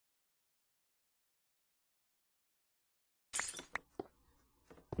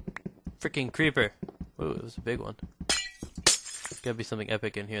freaking creeper. Ooh, it was a big one. Gotta be something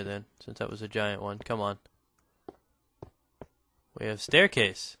epic in here then, since that was a giant one. Come on. We have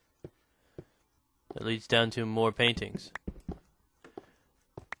staircase. That leads down to more paintings.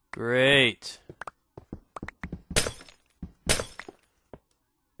 Great.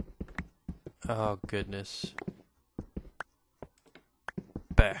 Oh, goodness.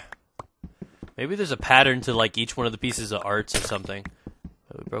 Bah. Maybe there's a pattern to, like, each one of the pieces of arts or something.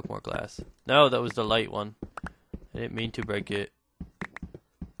 Oh, we broke more glass. No, that was the light one. I didn't mean to break it.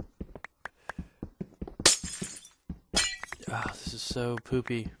 Ah, oh, this is so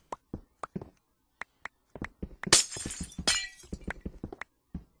poopy.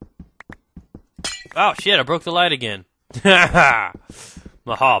 Oh, shit, I broke the light again.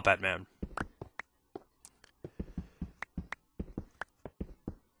 Maha, Batman.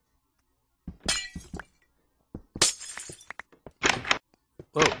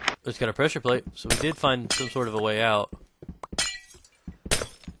 Whoa, it's got a pressure plate, so we did find some sort of a way out.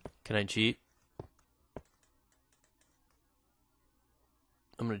 Can I cheat?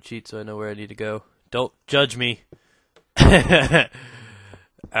 I'm gonna cheat so I know where I need to go. Don't judge me. I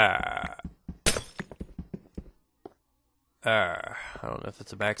don't know if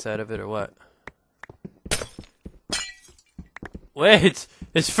it's the backside of it or what. Wait,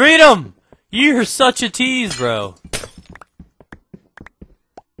 it's freedom! You're such a tease, bro.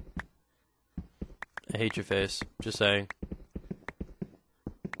 I hate your face. Just saying.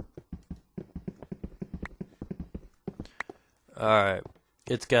 Alright.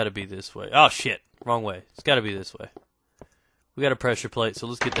 It's gotta be this way. Oh, shit. Wrong way. It's gotta be this way. We got a pressure plate, so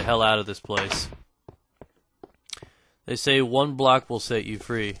let's get the hell out of this place. They say 1 block will set you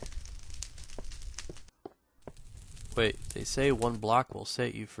free. Wait, they say 1 block will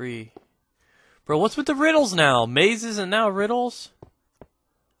set you free. Bro, what's with the riddles now? Mazes and now riddles?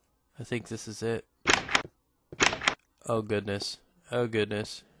 I think this is it. Oh, goodness. Oh,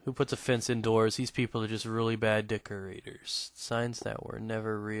 goodness. Who puts a fence indoors? These people are just really bad decorators. Signs that were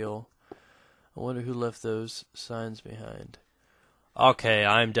never real. I wonder who left those signs behind. Okay,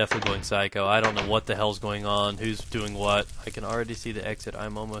 I'm definitely going psycho. I don't know what the hell's going on. Who's doing what? I can already see the exit.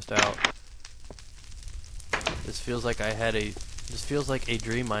 I'm almost out. This feels like This feels like a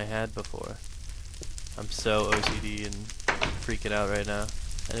dream I had before. I'm so OCD and freaking out right now.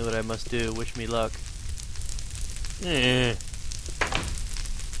 I know what I must do. Wish me luck.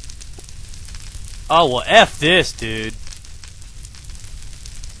 Oh, well, F this, dude.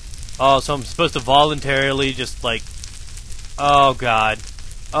 Oh, so I'm supposed to voluntarily just, like... Oh, God.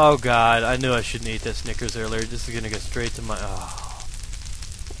 Oh, God. I knew I shouldn't eat that Snickers earlier. This is gonna go straight to my... Oh.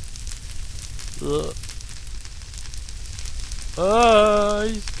 Ugh. Oh,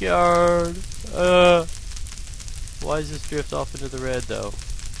 I'm scared. Why does this drift off into the red, though?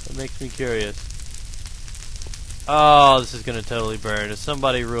 That makes me curious. Oh, this is gonna totally burn. If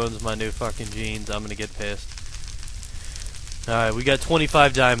somebody ruins my new fucking jeans, I'm gonna get pissed. Alright, we got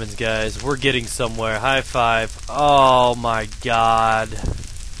 25 diamonds, guys. We're getting somewhere. High five. Oh my god.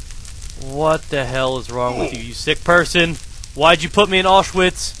 What the hell is wrong with you sick person? Why'd you put me in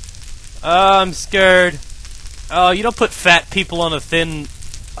Auschwitz? Oh, I'm scared. Oh, you don't put fat people on a thin...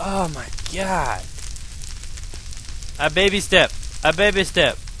 Oh my god. A baby step. A baby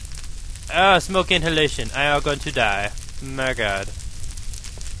step. Oh, smoke inhalation. I am going to die. My god.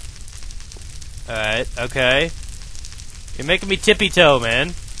 Alright, okay. You're making me tippy-toe,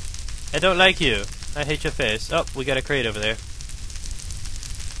 man. I don't like you. I hate your face. Oh, we got a crate over there.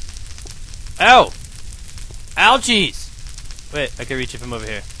 Ow! Ouchies! Wait, I can reach it from over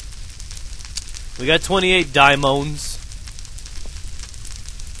here. We got 28 diamonds.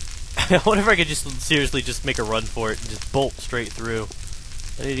 I wonder if I could just seriously just make a run for it and just bolt straight through.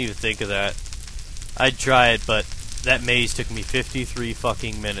 I didn't even think of that. I'd try it, but that maze took me 53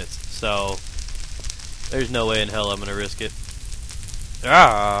 fucking minutes, so there's no way in hell I'm gonna risk it.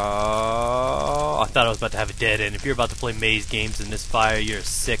 Ah! I thought I was about to have a dead end. If you're about to play maze games in this fire, you're a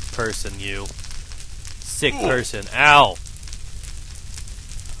sick person, you. Sick person. Ow!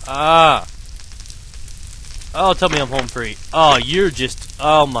 Ah! Oh, tell me I'm home free. Oh, you're just...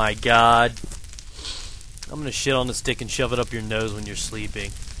 Oh my god. I'm gonna shit on the stick and shove it up your nose when you're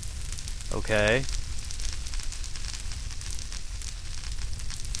sleeping. Okay.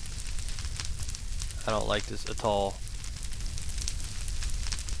 I don't like this at all.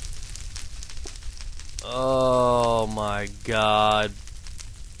 Oh my god.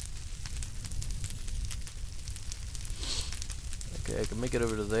 Okay, I can make it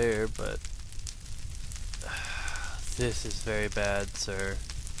over to there, but... This is very bad, sir.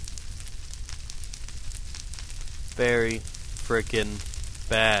 Very frickin'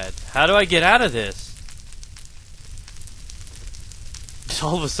 bad. How do I get out of this? Just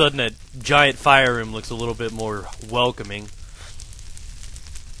all of a sudden, that giant fire room looks a little bit more welcoming.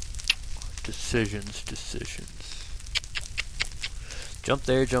 Decisions. Jump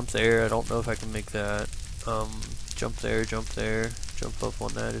there, jump there. I don't know if I can make that. Jump there, jump there. Jump up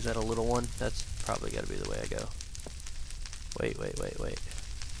on that. Is that a little one? That's probably got to be the way I go. Wait.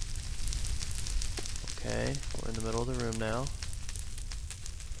 Okay, we're in the middle of the room now.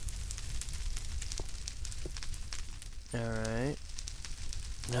 Alright.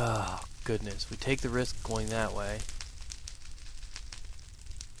 Oh, goodness. We take the risk going that way.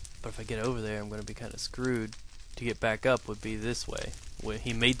 But if I get over there, I'm going to be kind of screwed. To get back up would be this way.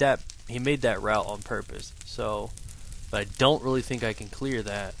 He made that route on purpose. So, but I don't really think I can clear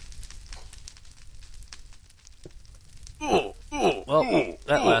that. Well,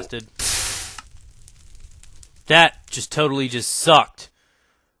 that lasted. That just totally just sucked.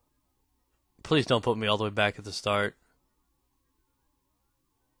 Please don't put me all the way back at the start.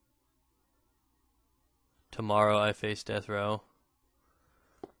 Tomorrow I face death row.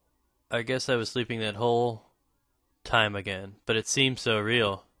 I guess I was sleeping that whole time again, but it seems so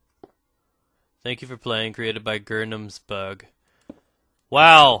real. Thank you for playing, created by Gurnham's Bug.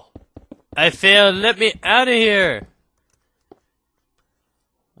 Wow! I failed! Let me out of here!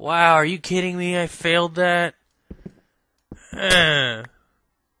 Wow, are you kidding me? I failed that?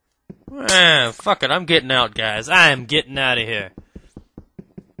 Fuck it, I'm getting out, guys. I am getting out of here.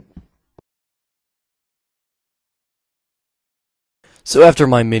 So after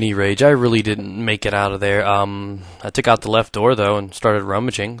my mini rage, I really didn't make it out of there. I took out the left door, though, and started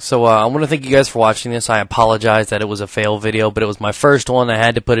rummaging. So I want to thank you guys for watching this. I apologize that it was a fail video, but it was my first one. I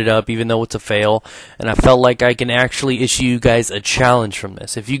had to put it up, even though it's a fail. And I felt like I can actually issue you guys a challenge from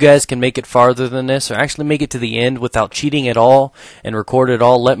this. If you guys can make it farther than this, or actually make it to the end without cheating at all, and record it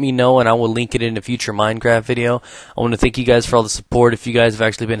all, let me know, and I will link it in a future Minecraft video. I want to thank you guys for all the support. If you guys have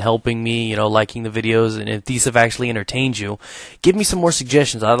actually been helping me, you know, liking the videos, and if these have actually entertained you, give me some more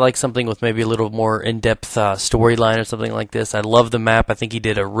suggestions. I'd like something with maybe a little more in-depth storyline or something like this. I love the map. I think he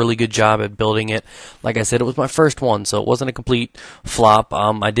did a really good job at building it. Like I said, it was my first one, so it wasn't a complete flop.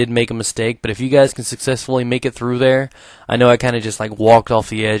 I did make a mistake, but if you guys can successfully make it through there, I know I kind of just like walked off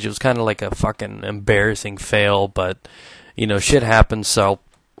the edge. It was kind of like a fucking embarrassing fail, but you know, shit happens. So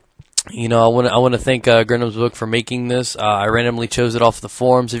you know, I want to thank Gurnham's Book for making this. I randomly chose it off the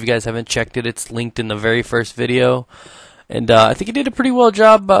forums. If you guys haven't checked it, it's linked in the very first video. And I think he did a pretty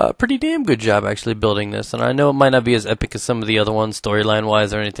pretty damn good job actually building this. And I know it might not be as epic as some of the other ones,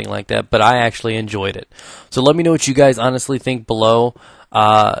 storyline-wise or anything like that, but I actually enjoyed it. So let me know what you guys honestly think below.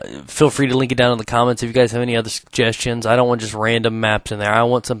 Feel free to link it down in the comments if you guys have any other suggestions. I don't want just random maps in there. I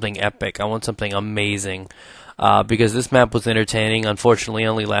want something epic. I want something amazing. Because this map was entertaining. Unfortunately, it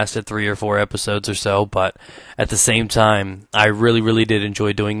only lasted 3 or 4 episodes or so, but at the same time, I really did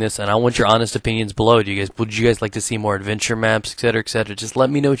enjoy doing this, and I want your honest opinions below. Would you guys like to see more adventure maps, etc., etc.? Just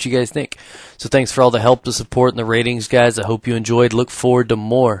let me know what you guys think. So thanks for all the help, the support, and the ratings, guys. I hope you enjoyed. Look forward to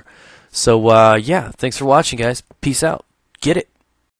more. So, yeah, thanks for watching, guys. Peace out. Get it.